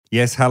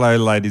Yes, hello,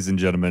 ladies and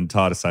gentlemen.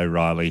 Titus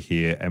O'Reilly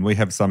here, and we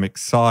have some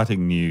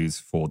exciting news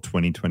for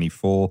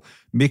 2024.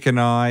 Mick and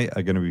I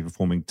are going to be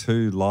performing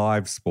 2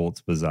 live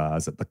sports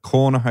bazaars at the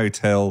Corner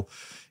Hotel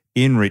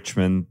in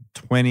Richmond,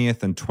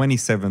 20th and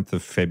 27th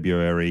of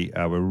February.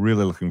 We're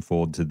really looking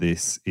forward to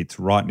this. It's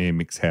right near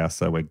Mick's house,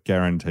 so we're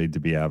guaranteed to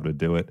be able to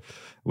do it.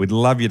 We'd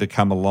love you to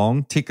come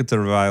along. Tickets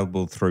are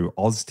available through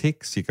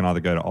OzTix. You can either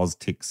go to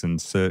OzTix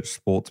and search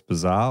Sports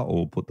Bazaar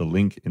or put the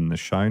link in the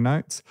show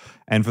notes.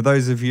 And for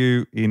those of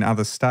you in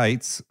other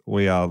states,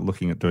 we are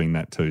looking at doing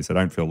that too. So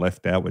don't feel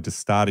left out. We're just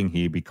starting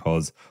here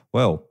because,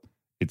 well,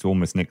 it's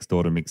almost next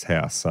door to Mick's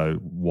house, so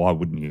why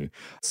wouldn't you?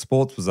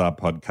 Sports Bazaar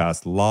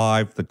podcast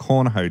live, the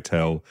Corner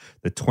Hotel,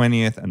 the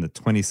 20th and the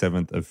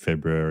 27th of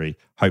February.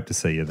 Hope to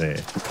see you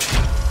there.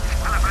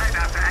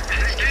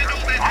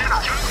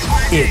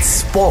 It's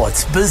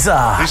Sports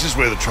Bazaar. This is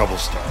where the trouble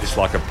starts. It's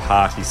like a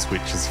party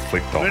switch is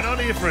flicked on. We're not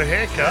here for a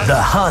haircut.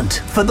 The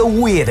hunt for the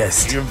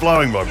weirdest. You're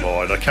blowing my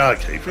mind. I can't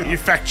keep it. You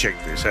fact-check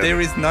this.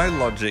 There is no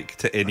logic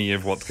to any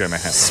of what's going to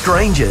happen.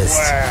 Strangest.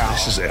 Wow.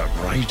 This is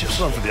outrageous. It's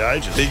not for the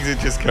ages. Things are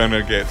just going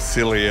to get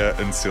sillier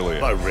and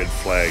sillier. No red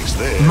flags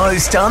there.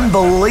 Most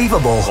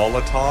unbelievable.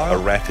 Volatile,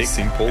 erratic,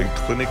 simple, and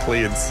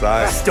clinically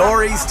insane.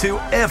 Stories to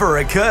ever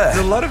occur. There's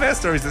a lot of our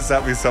stories that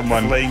start with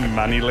someone fleeing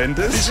money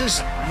lenders. This is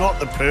not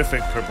the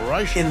perfect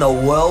preparation. In the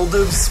world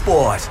of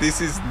sport.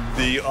 This is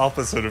the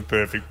opposite of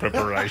perfect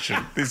preparation.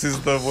 This is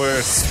the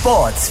worst.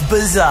 Sports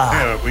Bazaar.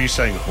 Yeah, were you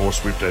saying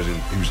horsewhipped as in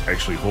he was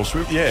actually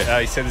horsewhipped? Yeah,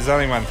 he said there's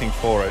only one thing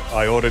for it.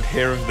 I ordered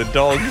hair of the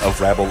dog. A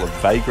rabble of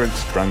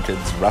vagrants,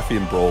 drunkards,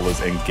 ruffian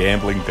brawlers, and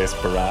gambling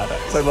desperados.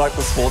 So like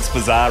the Sports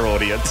Bazaar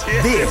audience.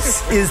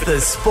 This is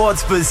the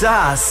Sports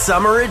Bazaar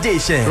Summer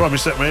Edition. Did I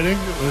miss that meeting?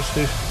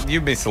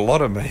 You miss a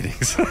lot of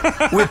meetings.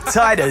 With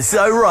Titus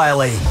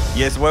O'Reilly.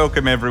 Yes,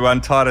 welcome everyone.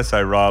 Titus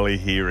O'Reilly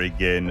here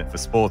again for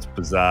Sports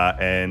Bazaar.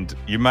 And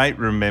you may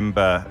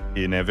remember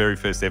in our very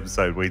first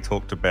episode, we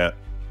talked about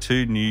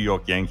 2 New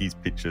York Yankees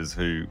pitchers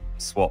who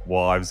swapped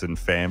wives and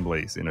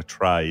families in a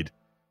trade,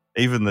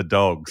 even the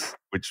dogs,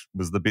 which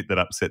was the bit that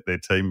upset their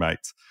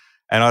teammates.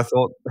 And I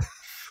thought,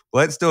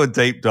 let's do a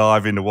deep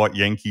dive into what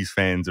Yankees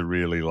fans are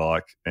really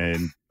like.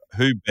 And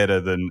who better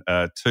than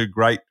 2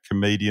 great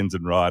comedians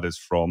and writers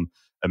from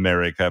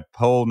America,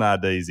 Paul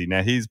Nardizzi.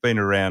 Now, he's been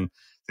around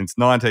since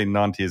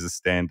 1990 as a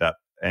stand-up,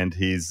 and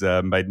he's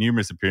made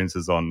numerous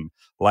appearances on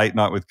Late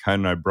Night with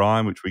Conan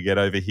O'Brien, which we get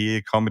over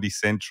here, Comedy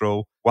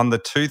Central, won the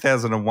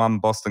 2001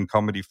 Boston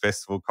Comedy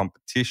Festival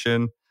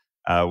competition,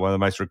 one of the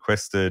most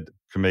requested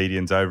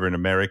comedians over in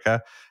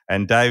America.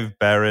 And Dave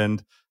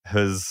Barend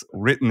has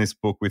written this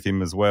book with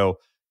him as well.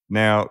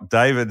 Now,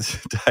 Dave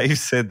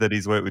said that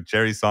he's worked with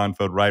Jerry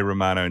Seinfeld, Ray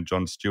Romano, and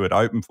Jon Stewart,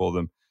 open for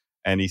them.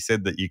 And he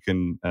said that you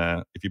can,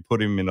 if you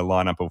put him in a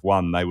lineup of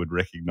one, they would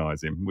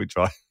recognize him, which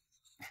I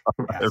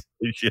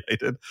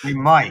appreciated. They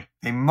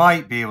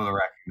might be able to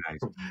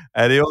recognize him.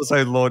 And he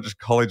also launched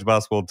College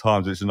Basketball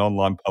Times, which is an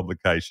online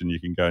publication you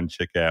can go and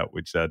check out,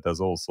 which does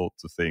all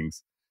sorts of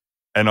things.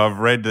 And I've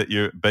read that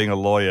you, being a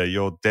lawyer,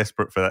 you're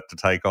desperate for that to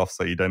take off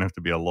so you don't have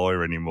to be a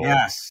lawyer anymore.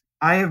 Yes.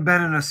 I have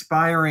been an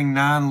aspiring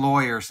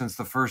non-lawyer since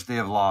the first day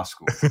of law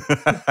school.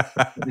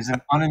 It is an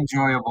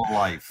unenjoyable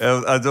life.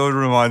 It always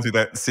reminds me of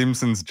that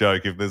Simpsons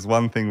joke. If there's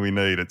one thing we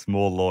need, it's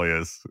more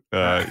lawyers.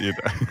 You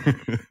know.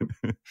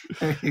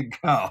 There you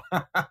go.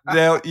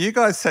 Now, you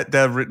guys sat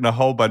down, written a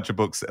whole bunch of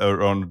books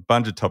on a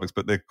bunch of topics,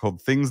 but they're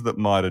called Things That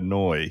Might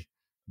Annoy.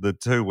 The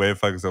 2 we're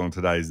focused on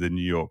today is the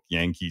New York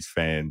Yankees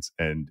fans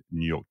and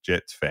New York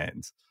Jets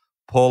fans.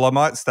 Paul, I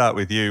might start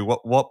with you.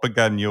 What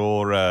began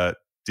your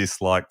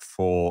dislike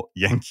for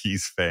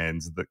Yankees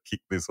fans that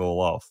kicked this all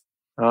off?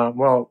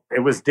 Well, it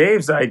was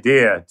Dave's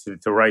idea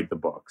to write the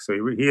book. So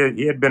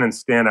he had been in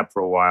stand-up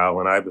for a while,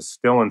 and I was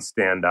still in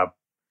stand-up.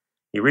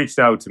 He reached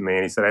out to me,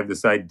 and he said, I have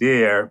this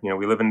idea. You know,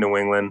 we live in New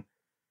England.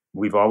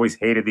 We've always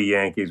hated the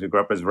Yankees. We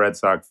grew up as Red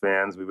Sox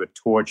fans. We were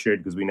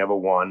tortured because we never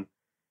won.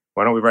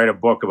 Why don't we write a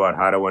book about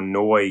how to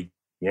annoy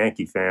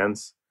Yankee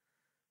fans?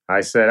 I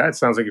said, that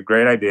sounds like a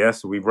great idea.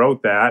 So we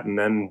wrote that, and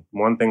then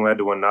one thing led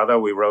to another.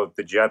 We wrote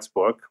the Jets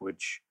book,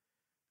 which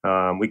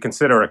we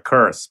consider a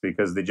curse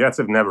because the Jets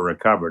have never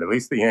recovered. At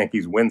least the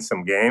Yankees win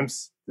some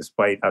games,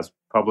 despite us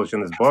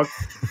publishing this book.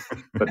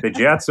 But the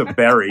Jets are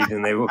buried,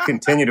 and they will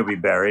continue to be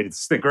buried.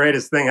 It's the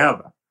greatest thing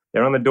ever.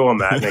 They're on the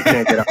doormat, and they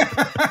can't get up.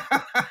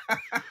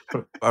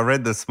 I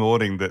read this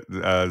morning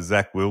that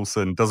Zach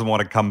Wilson doesn't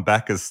want to come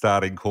back as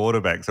starting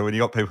quarterback. So when you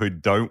got people who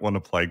don't want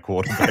to play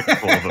quarterback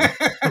for them.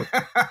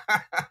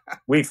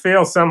 We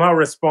feel somehow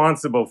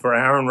responsible for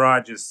Aaron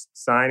Rodgers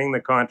signing the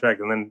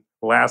contract and then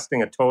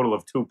lasting a total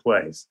of 2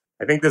 plays.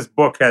 I think this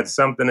book had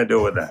something to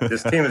do with that.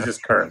 This team is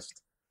just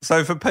cursed.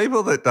 So for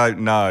people that don't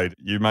know,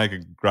 you make a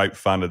great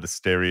fun of the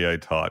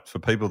stereotypes. For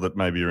people that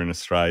maybe are in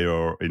Australia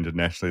or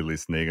internationally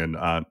listening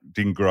and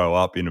didn't grow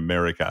up in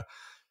America,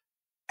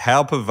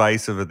 how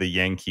pervasive are the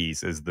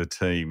Yankees as the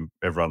team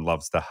everyone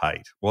loves to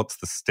hate? What's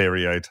the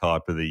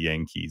stereotype of the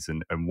Yankees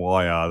and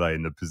why are they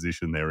in the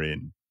position they're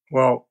in?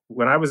 Well,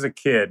 when I was a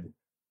kid,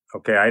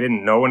 okay, I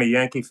didn't know any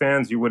Yankee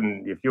fans. You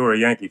wouldn't, if you were a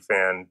Yankee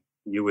fan,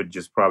 you would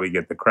just probably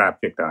get the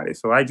crap kicked out of you.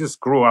 So I just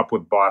grew up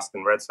with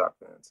Boston Red Sox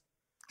fans.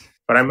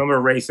 But I remember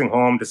racing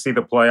home to see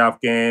the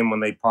playoff game when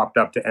they popped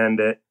up to end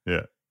it.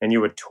 Yeah. And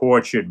you were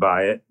tortured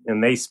by it.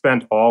 And they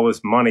spent all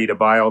this money to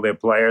buy all their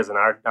players, and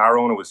our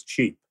owner was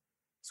cheap.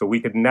 So we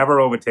could never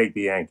overtake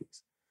the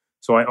Yankees.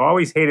 So I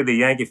always hated the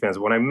Yankee fans.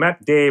 When I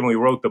met Dave and we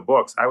wrote the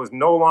books, I was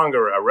no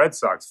longer a Red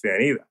Sox fan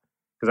either.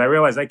 Because I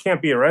realized I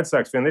can't be a Red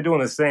Sox fan. They're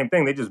doing the same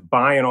thing. They're just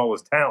buying all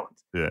this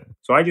talent. Yeah.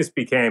 So I just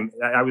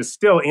I was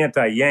still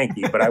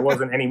anti-Yankee, but I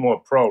wasn't any more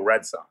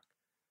pro-Red Sox.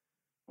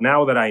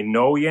 Now that I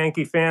know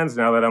Yankee fans,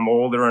 now that I'm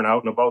older and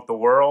out and about the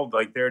world,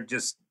 like they're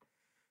just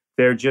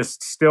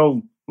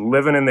still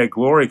living in their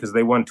glory because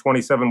they won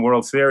 27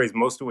 World Series,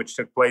 most of which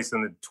took place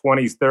in the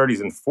 20s,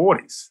 30s, and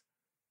 40s.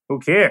 Who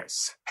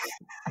cares?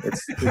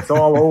 It's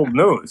all old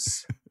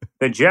news.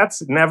 The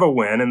Jets never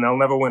win, and they'll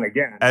never win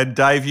again. And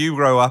Dave, you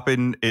grow up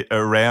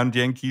around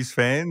Yankees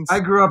fans?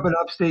 I grew up in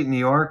upstate New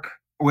York,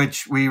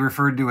 which we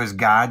referred to as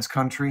God's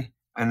country.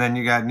 And then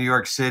you got New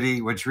York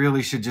City, which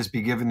really should just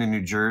be given to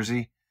New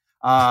Jersey.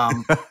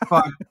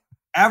 But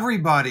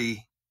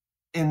everybody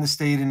in the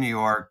state of New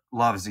York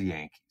loves the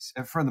Yankees.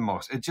 And for the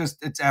most,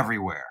 it's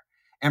everywhere.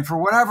 And for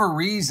whatever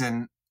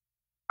reason,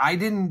 I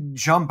didn't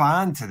jump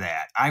onto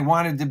that. I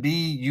wanted to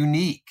be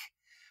unique.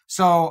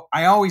 So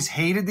I always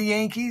hated the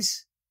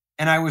Yankees,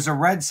 and I was a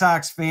Red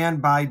Sox fan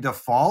by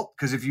default,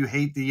 because if you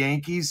hate the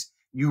Yankees,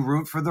 you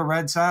root for the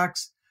Red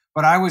Sox.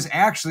 But I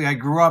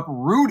grew up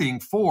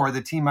rooting for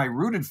the team I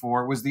rooted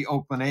for was the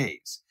Oakland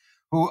A's,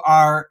 who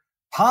are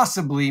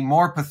possibly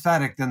more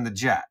pathetic than the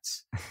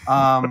Jets.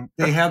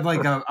 They had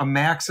like a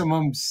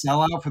maximum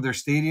sellout for their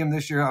stadium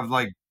this year of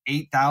like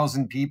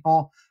 8,000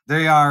 people.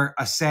 They are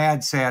a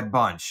sad, sad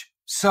bunch.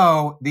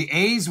 So the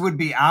A's would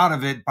be out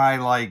of it by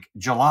like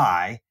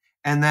July,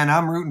 and then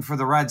I'm rooting for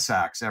the Red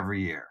Sox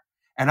every year.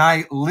 And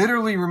I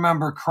literally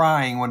remember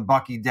crying when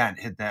Bucky Dent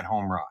hit that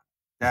home run.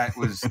 That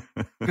was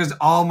because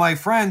all my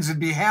friends would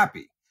be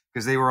happy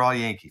because they were all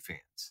Yankee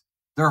fans.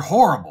 They're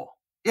horrible.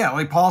 Yeah,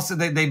 like Paul said,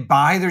 they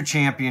buy their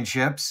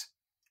championships.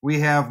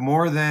 We have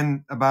more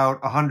than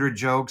about 100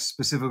 jokes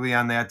specifically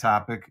on that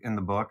topic in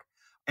the book.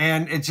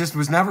 And it just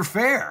was never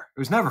fair. It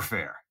was never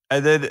fair.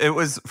 And then it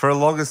was, for the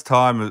longest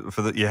time,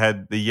 you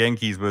had the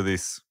Yankees were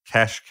this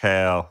cash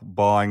cow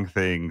buying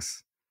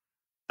things.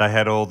 They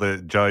had all the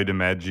Joe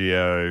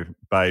DiMaggio,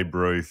 Babe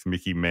Ruth,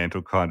 Mickey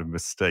Mantle kind of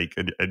mystique.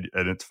 And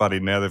it's funny,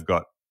 now they've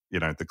got,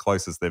 the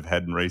closest they've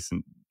had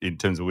in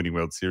terms of winning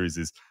World Series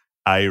is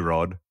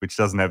A-Rod, which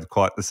doesn't have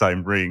quite the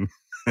same ring.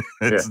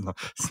 It's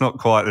not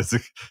quite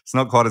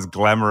as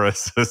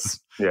glamorous as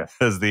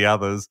the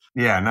others.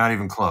 Yeah, not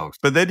even close.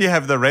 But then you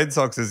have the Red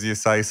Sox, as you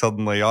say.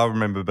 Suddenly, I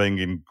remember being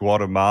in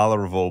Guatemala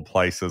of all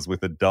places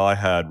with a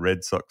diehard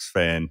Red Sox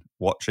fan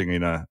watching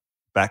in a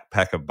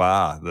backpacker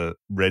bar the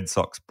Red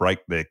Sox break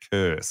their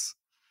curse,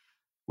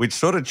 which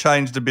sort of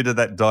changed a bit of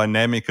that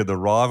dynamic of the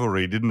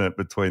rivalry, didn't it,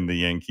 between the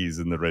Yankees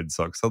and the Red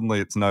Sox?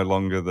 Suddenly, it's no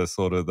longer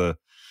the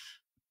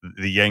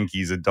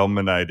Yankees are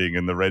dominating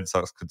and the Red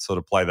Sox could sort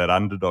of play that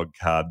underdog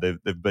card.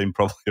 They've been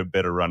probably a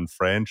better run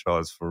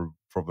franchise for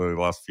probably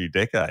the last few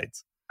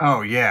decades.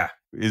 Oh, yeah.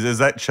 Has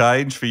that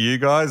changed for you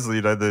guys?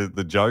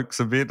 The jokes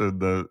a bit and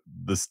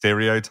the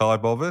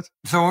stereotype of it?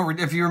 So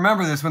if you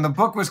remember this, when the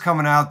book was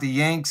coming out, the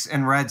Yanks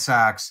and Red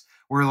Sox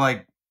were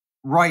like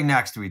right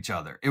next to each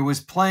other. It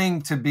was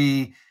playing to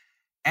be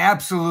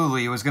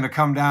absolutely, it was going to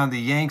come down. The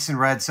Yanks and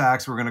Red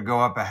Sox were going to go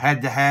up a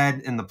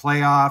head-to-head in the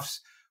playoffs.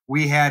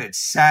 We had it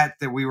set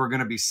that we were going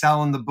to be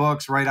selling the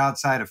books right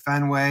outside of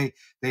Fenway.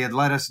 They had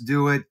let us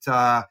do it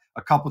a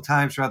couple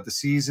times throughout the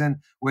season,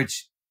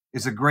 which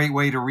is a great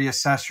way to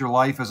reassess your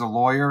life as a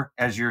lawyer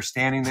as you're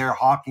standing there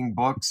hawking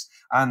books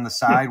on the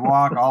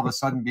sidewalk. All of a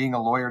sudden, being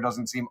a lawyer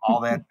doesn't seem all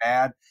that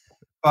bad.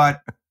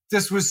 But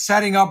this was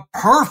setting up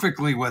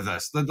perfectly with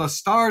us. The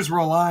stars were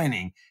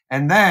aligning.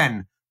 And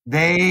then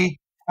they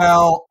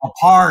fell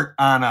apart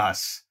on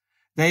us.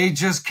 They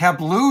just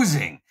kept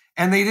losing.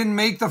 And they didn't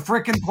make the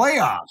frickin'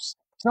 playoffs.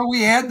 So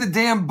we had the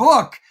damn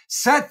book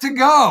set to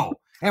go.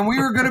 And we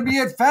were going to be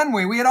at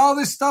Fenway. We had all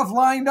this stuff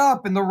lined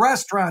up in the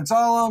restaurants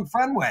all along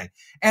Fenway.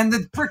 And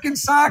the frickin'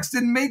 Sox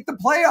didn't make the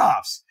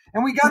playoffs.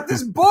 And we got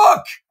this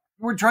book.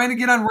 We're trying to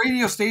get on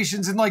radio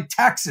stations in like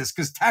Texas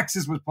because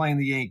Texas was playing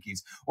the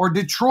Yankees. Or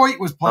Detroit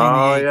was playing the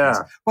Yankees.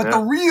 Yeah. But the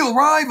real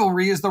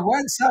rivalry is the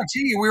Red Sox.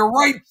 We were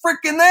right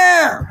frickin'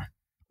 there.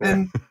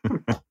 And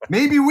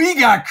maybe we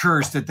got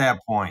cursed at that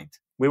point.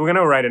 We were going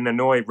to write an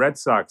annoyed Red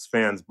Sox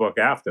fans book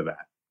after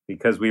that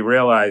because we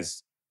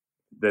realized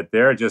that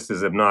they're just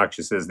as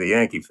obnoxious as the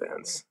Yankee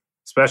fans,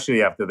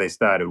 especially after they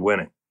started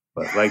winning.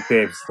 But like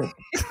Dave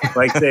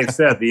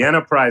said, the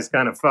enterprise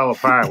kind of fell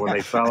apart when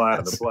they fell out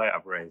of the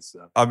playoff race.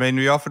 So. I mean,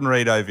 we often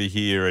read over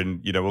here, and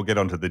we'll get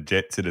onto the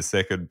Jets in a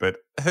second, but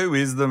who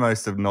is the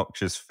most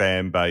obnoxious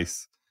fan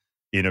base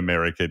in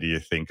America, do you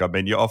think? I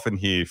mean, you often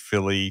hear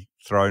Philly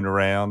thrown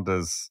around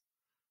as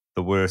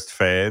the worst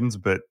fans,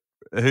 but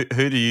who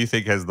do you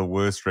think has the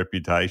worst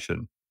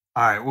reputation?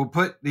 All right, we'll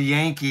put the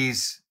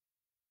Yankees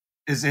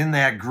is in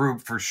that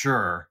group for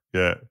sure.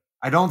 Yeah.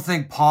 I don't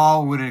think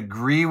Paul would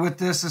agree with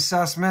this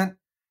assessment,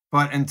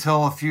 but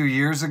until a few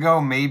years ago,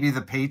 maybe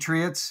the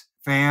Patriots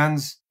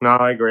fans. No,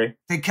 I agree.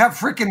 They kept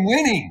freaking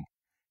winning.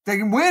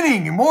 They're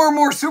winning more and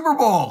more Super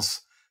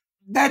Bowls.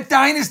 That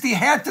dynasty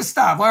had to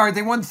stop. All right,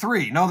 they won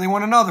 3. No, they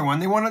won another one.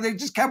 They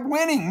just kept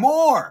winning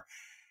more.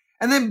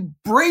 And then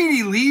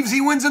Brady leaves.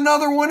 He wins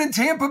another one in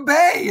Tampa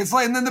Bay. It's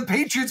like, and then the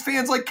Patriots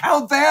fans like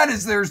count that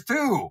as theirs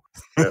too.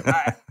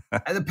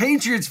 The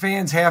Patriots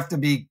fans have to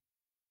be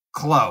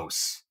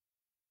close.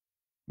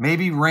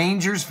 Maybe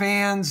Rangers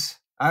fans.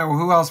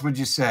 Who else would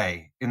you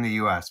say in the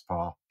U.S.,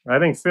 Paul? I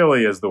think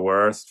Philly is the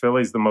worst.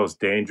 Philly's the most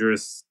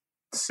dangerous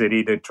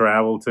city to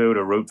travel to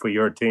root for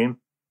your team.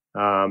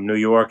 New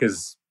York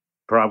is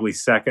probably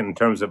second in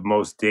terms of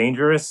most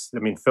dangerous. I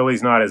mean,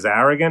 Philly's not as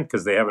arrogant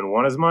because they haven't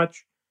won as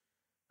much.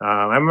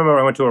 I remember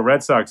I went to a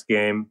Red Sox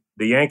game.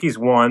 The Yankees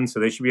won, so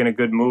they should be in a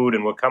good mood.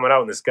 And we're coming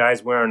out, and this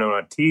guy's wearing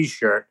a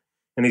T-shirt,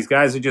 and these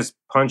guys are just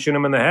punching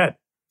him in the head.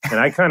 And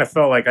I kind of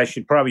felt like I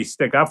should probably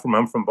stick up for him.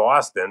 I'm from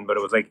Boston, but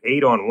it was like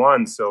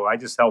 8-on-1, so I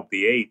just helped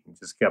the 8 and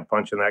just kept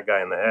punching that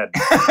guy in the head.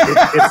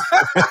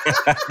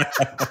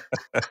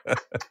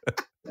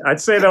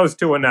 I'd say those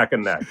two are neck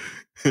and neck.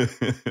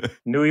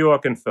 New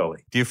York and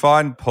Philly. Do you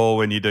find, Paul,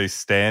 when you do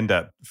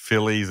stand-up,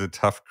 Philly's a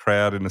tough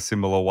crowd in a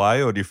similar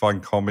way, or do you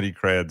find comedy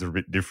crowds are a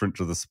bit different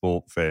to the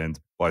sport fans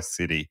by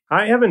city?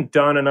 I haven't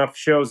done enough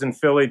shows in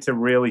Philly to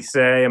really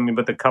say. I mean,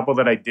 but the couple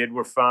that I did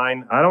were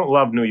fine. I don't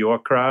love New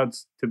York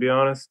crowds, to be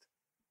honest.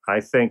 I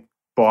think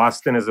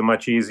Boston is a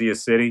much easier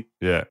city.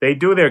 Yeah. They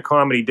do their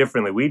comedy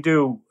differently. We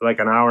do like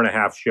an hour and a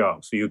half show.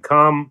 So you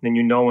come and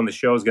you know when the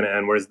show's going to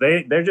end, whereas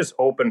they're just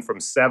open from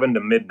 7 to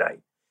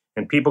midnight.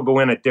 And people go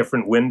in at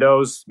different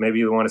windows. Maybe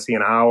you want to see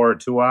an hour or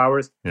 2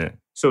 hours. Yeah.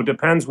 So it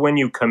depends when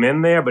you come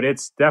in there, but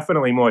it's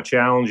definitely more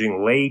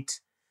challenging late.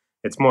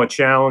 It's more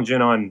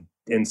challenging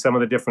in some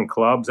of the different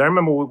clubs. I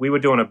remember we were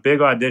doing a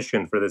big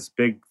audition for this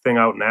big thing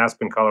out in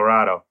Aspen,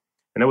 Colorado,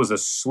 and there was a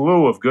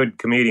slew of good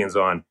comedians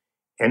on,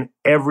 and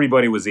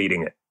everybody was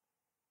eating it.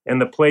 And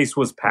the place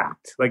was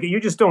packed. Like, you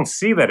just don't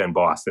see that in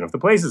Boston. If the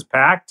place is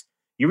packed,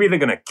 you're either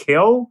going to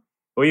kill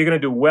or you're going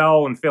to do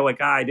well and feel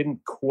like, I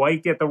didn't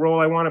quite get the role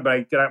I wanted, but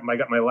I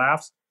got my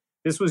laughs.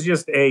 This was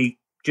just a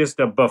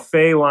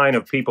buffet line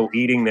of people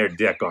eating their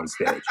dick on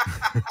stage.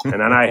 And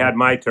then I had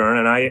my turn,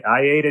 and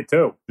I ate it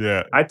too.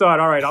 Yeah. I thought,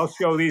 all right, I'll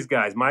show these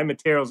guys my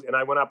materials, and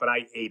I went up and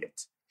I ate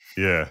it.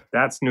 Yeah.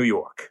 That's New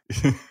York.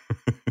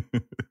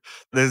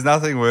 There's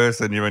nothing worse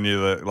than when you,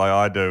 like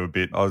I do a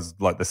bit. I was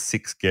like the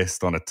 6th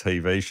guest on a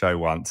TV show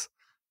once,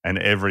 and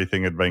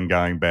everything had been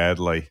going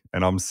badly.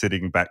 And I'm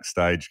sitting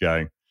backstage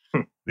going,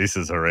 this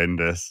is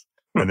horrendous.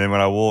 And then when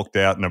I walked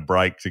out in a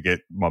break to get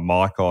my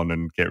mic on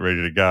and get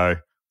ready to go,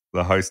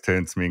 the host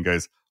turns to me and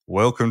goes,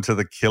 welcome to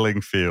the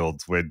killing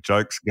fields where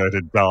jokes go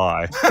to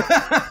die,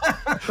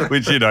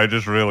 which,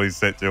 just really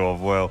sets you off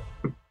well.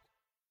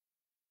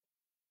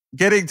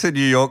 Getting to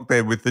New York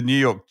then with the New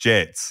York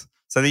Jets.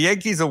 So the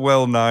Yankees are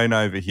well known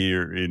over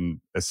here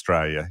in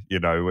Australia.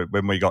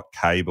 When we got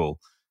cable,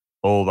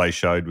 all they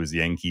showed was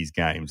Yankees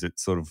games.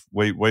 It's sort of,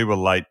 we were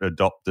late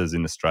adopters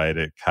in Australia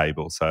to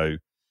cable. So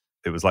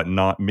it was like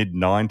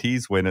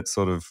mid-90s when it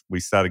we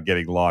started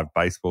getting live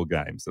baseball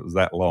games. It was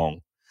that long.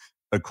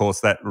 Of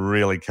course, that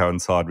really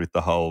coincided with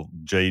the whole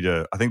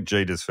Jeter. I think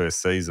Jeter's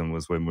first season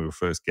was when we were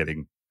first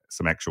getting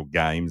some actual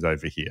games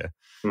over here.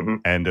 Mm-hmm.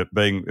 And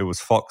it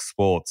was Fox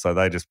Sports, so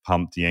they just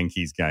pumped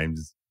Yankees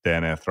games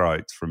down our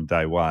throats from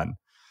day one.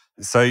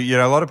 So,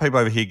 a lot of people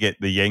over here get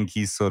the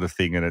Yankees sort of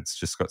thing, and it's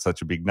just got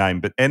such a big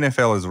name. But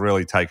NFL has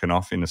really taken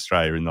off in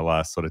Australia in the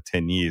last sort of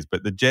 10 years.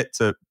 But the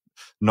Jets are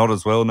not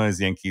as well known as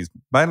Yankees,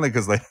 mainly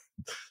because they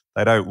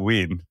don't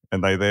win,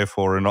 and they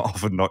therefore are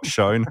often not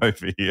shown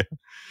over here.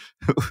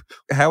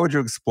 How would you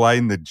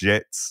explain the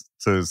Jets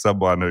to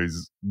someone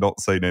who's not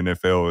seen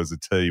NFL as a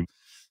team?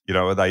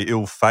 Are they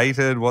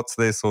ill-fated? What's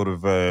their sort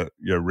of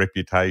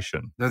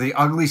reputation? They're the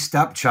ugly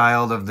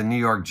stepchild of the New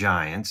York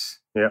Giants.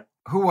 Yeah.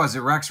 Who was it?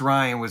 Rex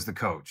Ryan was the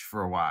coach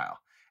for a while.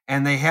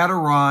 And they had a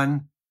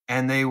run,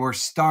 and they were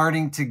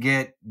starting to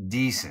get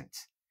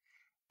decent.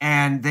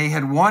 And they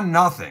had won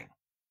nothing.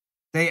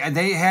 They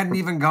hadn't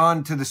even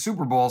gone to the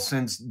Super Bowl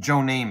since Joe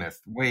Namath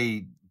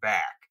way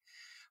back.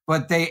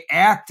 But they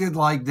acted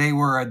like they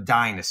were a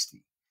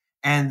dynasty.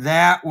 And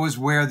that was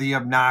where the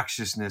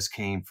obnoxiousness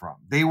came from.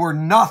 They were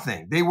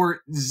nothing. They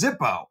were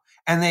Zippo.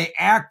 And they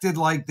acted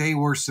like they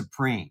were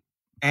supreme.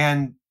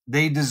 And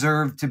they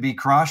deserved to be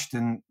crushed.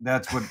 And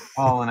that's what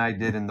Paul and I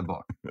did in the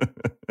book.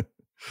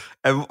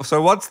 And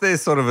so what's their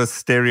sort of a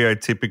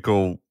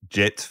stereotypical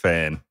Jets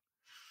fan?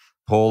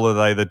 Paul, are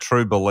they the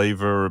true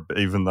believer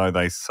even though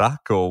they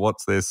suck? Or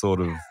what's their sort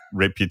of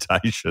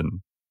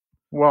reputation?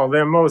 Well,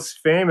 their most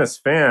famous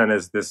fan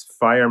is this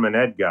Fireman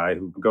Ed guy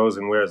who goes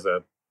and wears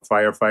a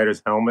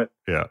firefighter's helmet.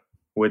 Yeah.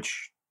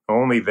 Which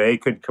only they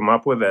could come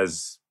up with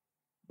as,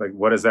 like,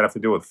 what does that have to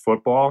do with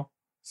football?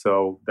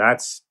 So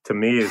that's, to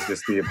me, is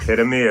just the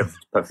epitome of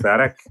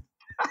pathetic.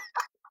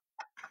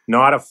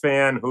 Not a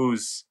fan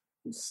who's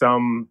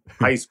some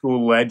high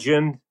school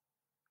legend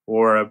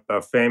or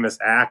a famous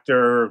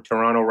actor.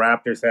 Toronto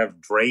Raptors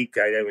have Drake.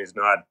 I mean, he's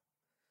not,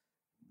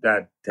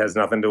 that has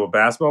nothing to do with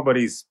basketball, but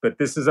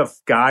this is a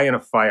guy in a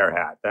fire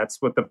hat.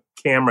 That's what the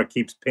camera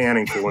keeps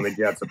panning to when the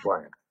Jets are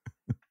playing.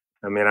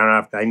 I mean,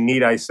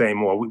 I say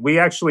more. We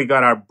actually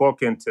got our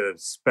book into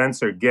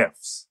Spencer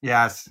Gifts.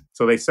 Yes.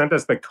 So they sent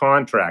us the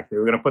contract. They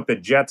were going to put the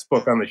Jets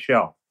book on the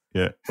shelf.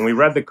 Yeah. And we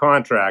read the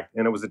contract,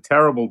 and it was a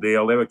terrible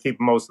deal. They were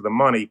keeping most of the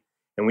money,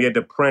 and we had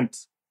to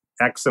print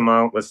X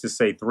amount, let's just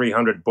say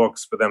 300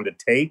 books for them to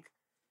take.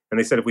 And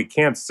they said, if we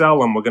can't sell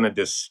them, we're going to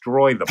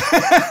destroy them.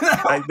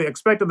 I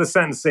expected the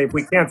sentence to say, if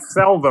we can't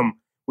sell them,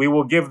 we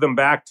will give them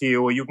back to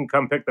you, or you can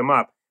come pick them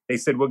up. They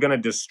said, we're going to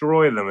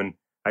destroy them. And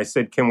I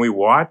said, can we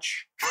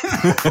watch?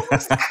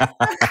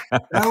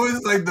 That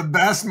was like the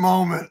best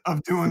moment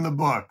of doing the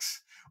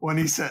books. When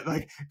he said,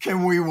 like,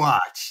 can we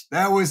watch?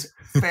 That was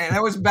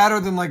better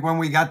than like when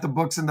we got the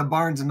books in the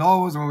Barnes and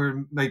Nobles,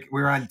 when we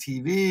were on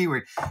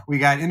TV. We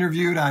got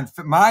interviewed on.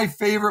 My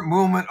favorite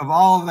moment of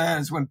all of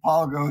that is when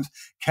Paul goes,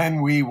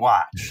 "Can we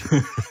watch?"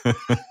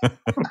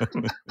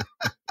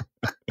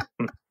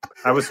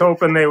 I was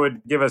hoping they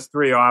would give us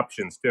 3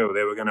 options too.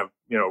 They were going to,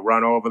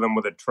 run over them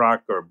with a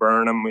truck or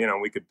burn them.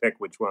 We could pick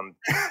which one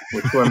they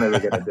were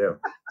going to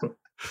do.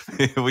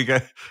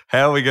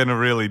 How are we going to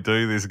really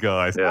do this,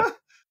 guys? Yeah.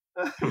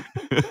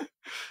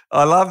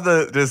 I love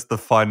the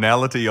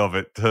finality of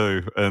it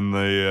too, and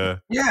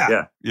the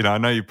yeah. I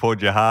know you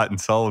poured your heart and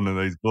soul into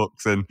these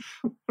books, and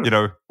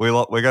we're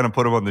going to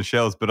put them on the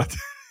shelves, but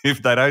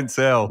if they don't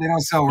sell,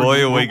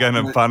 boy, are we going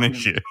to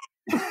punish you.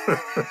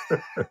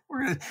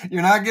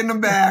 You're not getting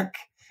them back.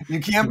 You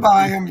can't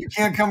buy them. You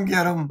can't come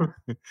get them.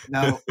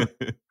 No.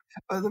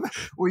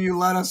 Will you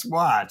let us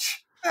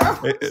watch?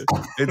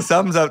 It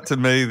sums up to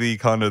me the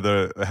kind of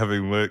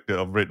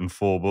I've written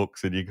 4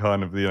 books, and you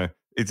kind of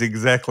it's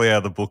exactly how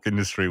the book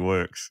industry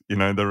works.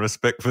 The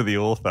respect for the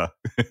author.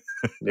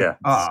 Yeah.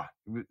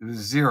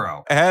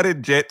 Zero. How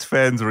did Jets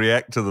fans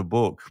react to the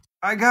book?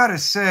 I gotta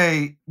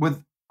say,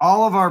 with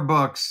all of our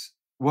books,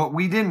 what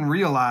we didn't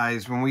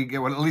realize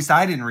at least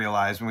I didn't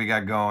realize when we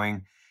got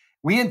going,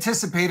 we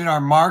anticipated our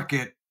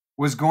market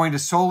was going to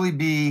solely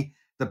be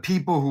the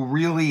people who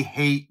really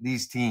hate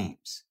these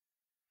teams.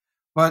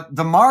 But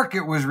the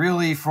market was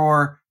really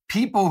for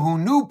people who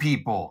knew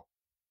people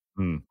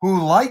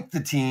who liked the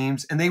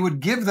teams, and they would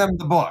give them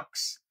the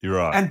books. You're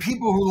right. And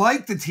people who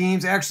liked the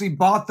teams actually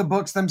bought the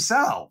books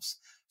themselves.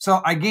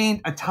 So I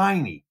gained a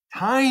tiny,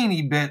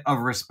 tiny bit of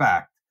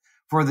respect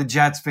for the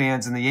Jets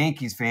fans and the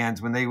Yankees fans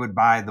when they would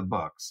buy the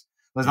books.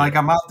 It was like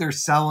I'm out there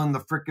selling the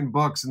freaking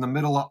books in the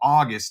middle of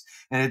August,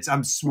 and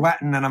I'm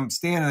sweating, and I'm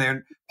standing there,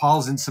 and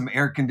Paul's in some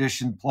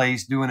air-conditioned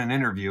place doing an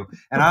interview,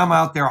 and I'm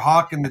out there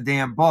hawking the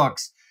damn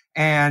books.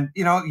 And,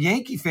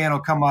 Yankee fan will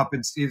come up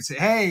and say,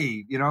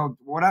 hey,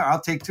 whatever, I'll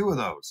take 2 of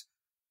those.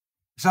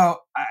 So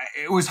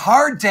it was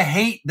hard to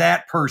hate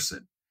that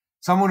person.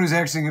 Someone who's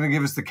actually going to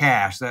give us the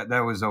cash, that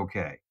was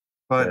okay.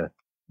 But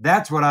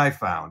that's what I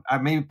found.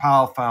 Maybe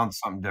Paul found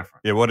something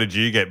different. Yeah, what did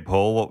you get,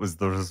 Paul? What was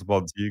the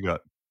response you got?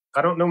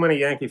 I don't know many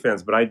Yankee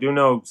fans, but I do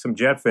know some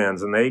Jet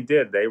fans, and they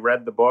did. They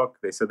read the book.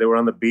 They said they were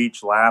on the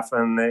beach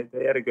laughing.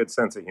 They had a good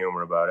sense of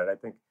humor about it. I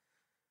think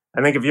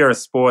if you're a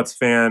sports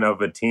fan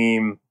of a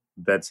team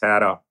that's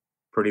had a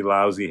pretty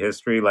lousy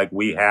history like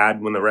we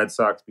had when the Red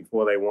Sox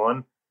before they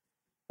won,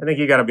 I think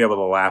you got to be able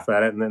to laugh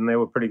at it, and then they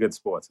were pretty good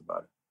sports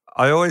about it.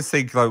 I always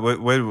think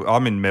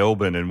I'm in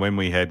Melbourne, and when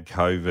we had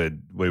COVID,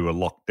 we were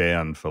locked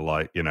down for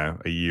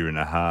a year and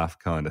a half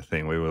kind of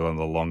thing. We were one of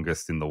the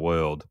longest in the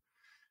world.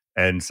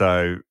 And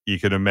so you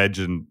can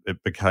imagine it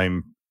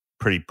became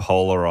pretty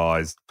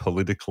polarized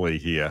politically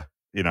here,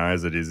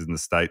 as it is in the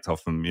States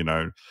often,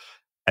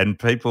 and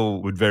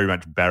people would very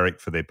much barrack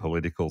for their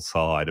political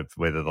side of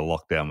whether the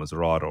lockdown was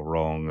right or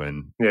wrong.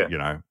 And,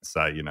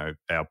 say,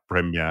 our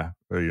premier,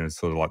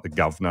 sort of like the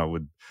governor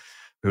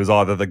who was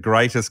either the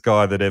greatest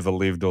guy that ever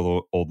lived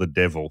or the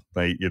devil,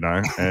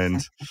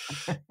 and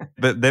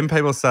but then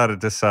people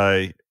started to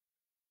say,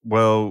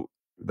 well,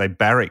 they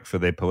barrack for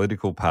their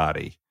political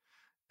party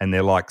and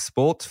they're like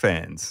sports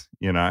fans,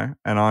 and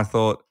I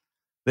thought,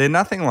 they're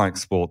nothing like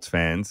sports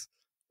fans.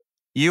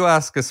 You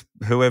ask us,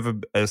 whoever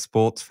a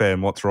sports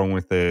fan, what's wrong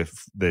with their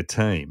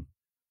team,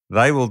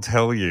 they will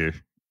tell you,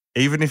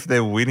 even if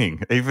they're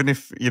winning, even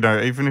if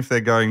they're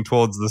going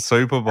towards the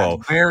Super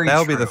Bowl,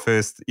 they'll be the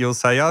first. You'll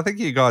say, I think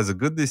you guys are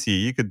good this year.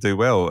 You could do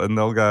well. And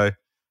they'll go,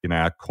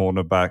 our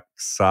cornerback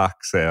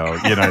sucks.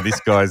 This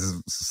guy's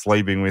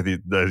sleeping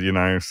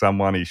with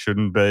someone he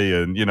shouldn't be.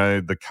 And,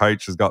 the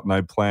coach has got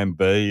no plan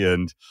B.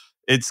 And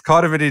it's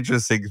kind of an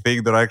interesting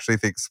thing that I actually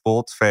think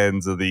sports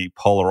fans are the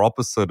polar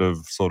opposite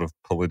of sort of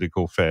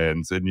political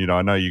fans. And,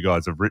 I know you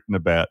guys have written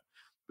about,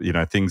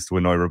 things to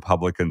annoy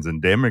Republicans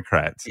and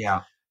Democrats.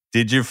 Yeah.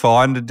 Did you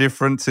find a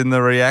difference in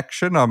the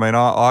reaction? I mean,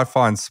 I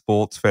find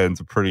sports fans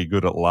are pretty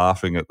good at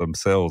laughing at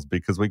themselves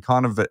because we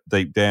kind of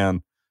deep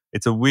down,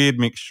 it's a weird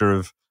mixture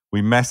of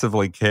we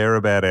massively care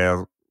about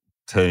our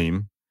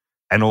team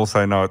and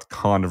also know it's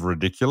kind of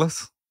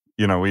ridiculous,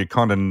 we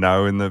kind of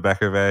know in the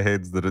back of our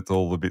heads that it's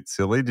all a bit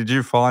silly. Did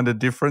you find a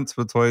difference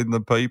between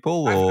the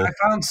people? Or I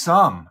found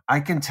some. I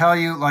can tell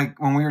you, like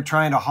when we were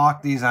trying to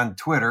hawk these on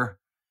Twitter,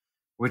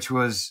 which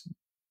was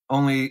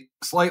only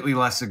slightly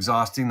less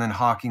exhausting than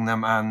hawking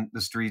them on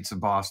the streets of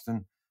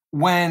Boston,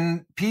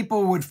 when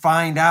people would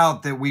find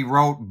out that we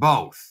wrote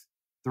both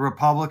the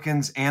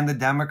Republicans and the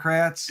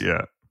Democrats,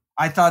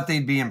 I thought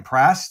they'd be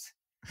impressed,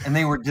 and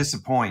they were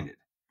disappointed.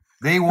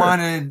 They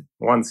wanted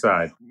one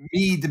side,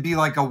 me to be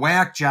like a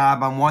whack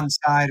job on one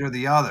side or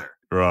the other.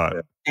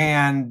 Right.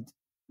 And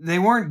they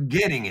weren't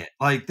getting it.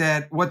 Like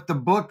that, what the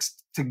books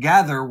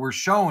together were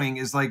showing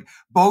is like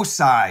both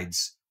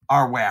sides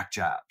are whack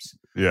jobs.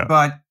 Yeah.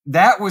 But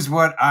that was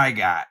what I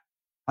got.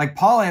 Like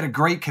Paul had a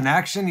great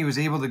connection. He was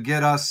able to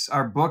get us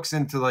our books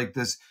into like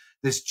this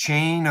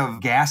chain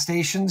of gas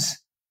stations.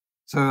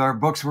 So our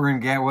books were in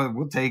gas.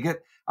 We'll take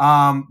it.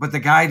 But the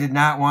guy did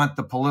not want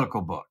the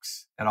political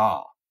books at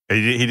all.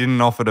 He didn't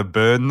offer to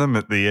burn them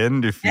at the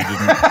end if you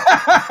didn't.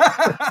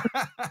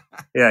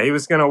 Yeah, he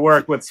was going to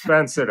work with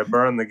Spencer to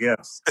burn the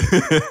gifts.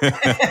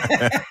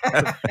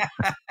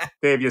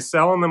 Dave, you're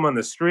selling them on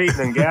the street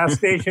and in gas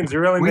stations.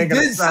 You're really making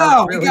it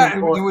sound really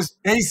important.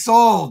 They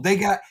sold.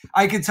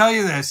 I can tell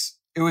you this.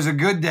 It was a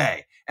good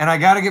day. And I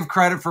got to give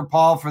credit for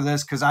Paul for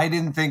this because I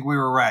didn't think we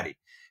were ready.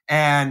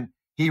 And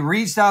he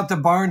reached out to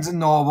Barnes &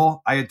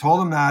 Noble. I had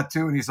told him not to.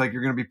 And he's like,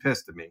 you're going to be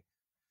pissed at me.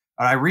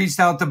 But I reached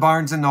out to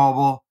Barnes &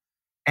 Noble.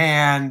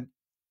 And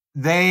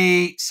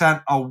they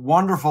sent a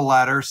wonderful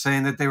letter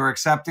saying that they were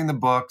accepting the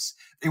books.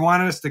 They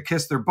wanted us to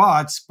kiss their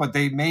butts, but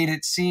they made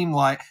it seem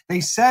like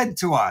they said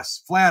to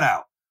us flat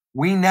out,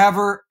 we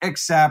never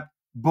accept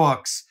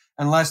books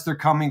unless they're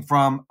coming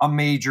from a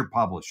major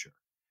publisher.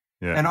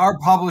 Yeah. And our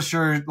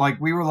publisher,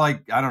 we were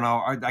like, I don't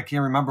know, I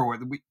can't remember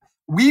what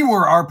we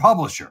were our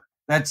publisher.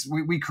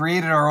 We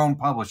created our own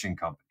publishing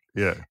company.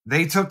 Yeah.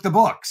 They took the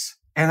books,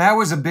 and that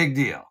was a big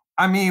deal.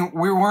 I mean,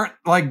 we weren't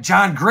like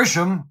John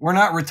Grisham. We're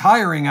not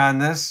retiring on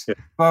this,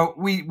 but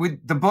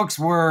the books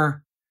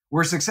were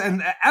success.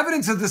 And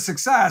evidence of the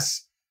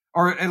success,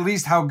 or at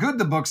least how good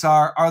the books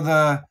are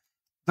the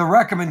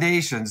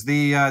recommendations,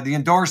 the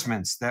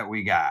endorsements that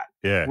we got.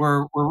 Yeah,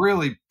 were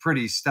really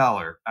pretty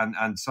stellar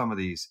on some of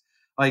these.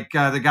 Like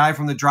the guy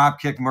from the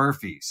Dropkick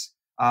Murphys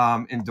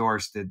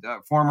endorsed it.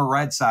 Former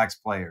Red Sox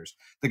players,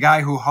 the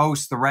guy who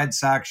hosts the Red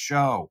Sox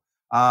show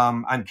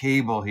on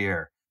cable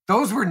here.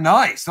 Those were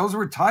nice. Those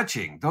were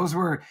touching.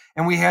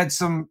 And we had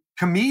some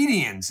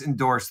comedians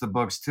endorse the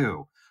books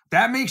too.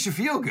 That makes you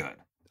feel good.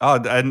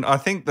 Oh, and I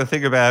think the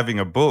thing about having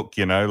a book,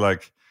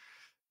 like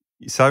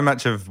so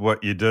much of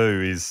what you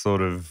do is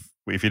sort of,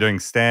 if you're doing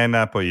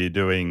stand-up or you're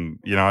doing,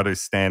 I do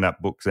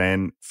stand-up books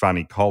and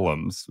funny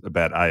columns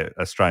about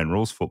Australian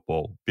rules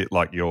football, a bit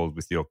like yours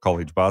with your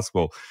college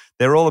basketball.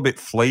 They're all a bit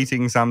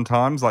fleeting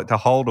sometimes. Like to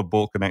hold a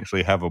book and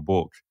actually have a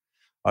book,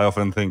 I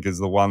often think is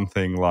the one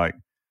thing, like,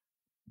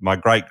 my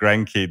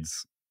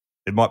great-grandkids,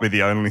 it might be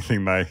the only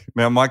thing I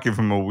might give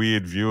them a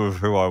weird view of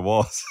who I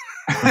was.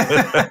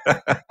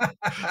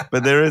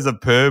 But there is a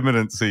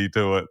permanency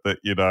to it that,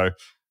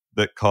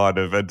 that kind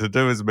of, and to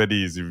do as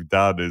many as you've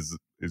done is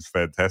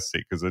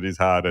fantastic because it is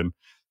hard. And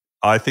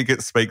I think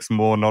it speaks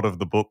more not of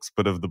the books,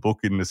 but of the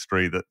book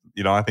industry that,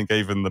 I think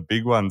even the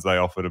big ones, they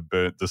offer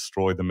to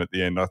destroy them at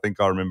the end. I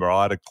think I remember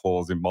I had a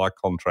clause in my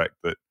contract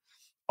that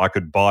I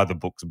could buy the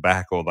books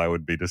back or they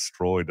would be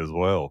destroyed as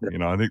well.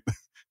 I think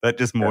that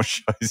just more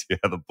shows you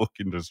how the book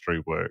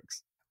industry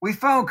works. We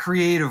found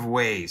creative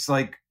ways,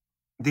 like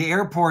the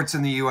airports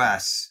in the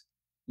U.S.,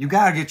 you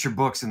got to get your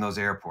books in those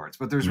airports.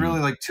 But there's really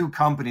like two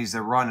companies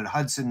that run it,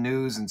 Hudson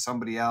News and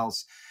somebody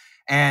else.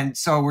 And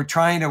so we're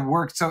trying to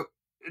work. So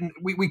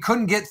we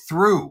couldn't get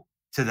through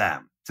to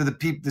them, to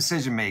the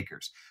decision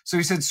makers. So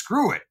he said,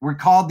 screw it. We're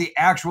called the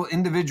actual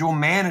individual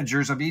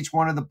managers of each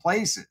one of the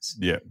places.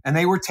 Yeah. And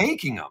they were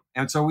taking them.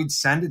 And so we'd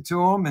send it to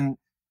them. And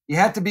you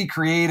had to be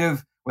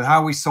creative with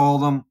how we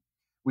sold them.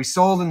 We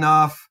sold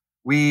enough.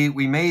 We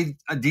made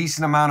a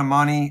decent amount of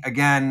money.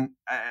 Again,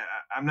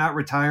 I'm not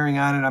retiring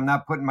on it. I'm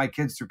not putting my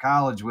kids through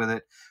college with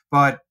it.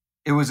 But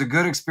it was a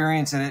good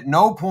experience. And at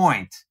no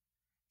point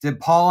did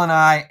Paul and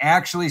I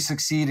actually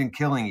succeed in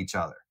killing each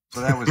other.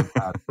 So that was a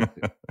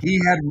positive. He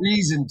had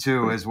reason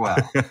to as well.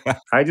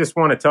 I just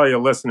want to tell your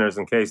listeners,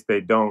 in case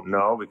they don't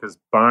know, because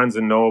Barnes &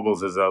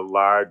 Nobles is a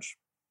large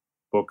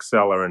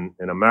bookseller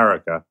in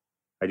America.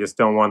 I just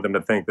don't want them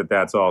to think that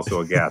that's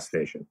also a gas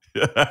station.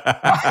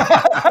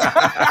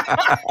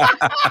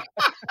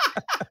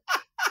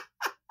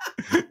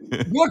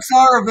 Books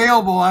are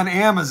available on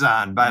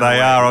Amazon, by the way.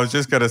 They are. I was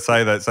just going to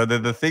say that. So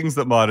the things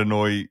that might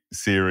annoy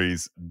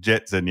series,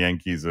 Jets and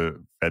Yankees are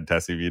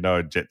fantastic. If you know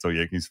a Jets or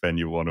Yankees fan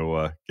you want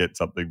to get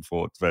something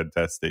for, it's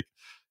fantastic.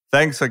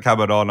 Thanks for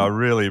coming on. I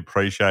really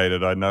appreciate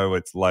it. I know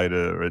it's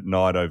later at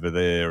night over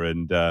there,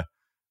 and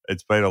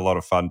it's been a lot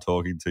of fun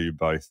talking to you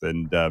both.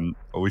 And I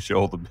wish you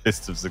all the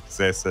best of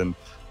success. And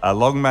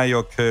long may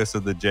your curse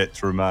of the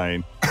Jets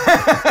remain.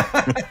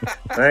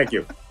 Thank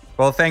you.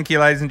 Well, thank you,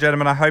 ladies and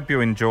gentlemen. I hope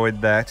you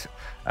enjoyed that.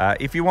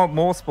 If you want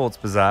more Sports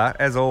Bazaar,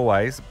 as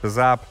always,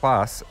 Bazaar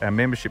Plus, our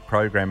membership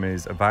program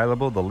is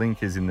available. The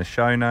link is in the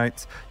show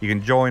notes. You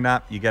can join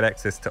up. You get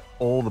access to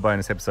all the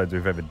bonus episodes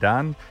we've ever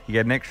done. You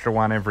get an extra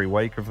one every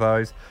week of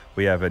those.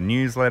 We have a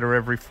newsletter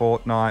every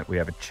fortnight. We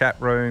have a chat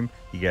room.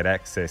 You get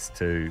access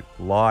to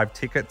live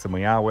tickets, and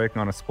we are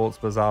working on a Sports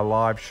Bazaar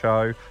live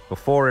show.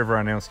 Before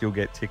everyone else, you'll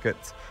get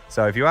tickets.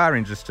 So if you are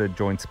interested,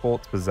 join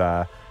Sports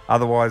Bazaar.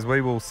 Otherwise, we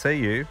will see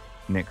you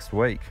next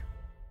week.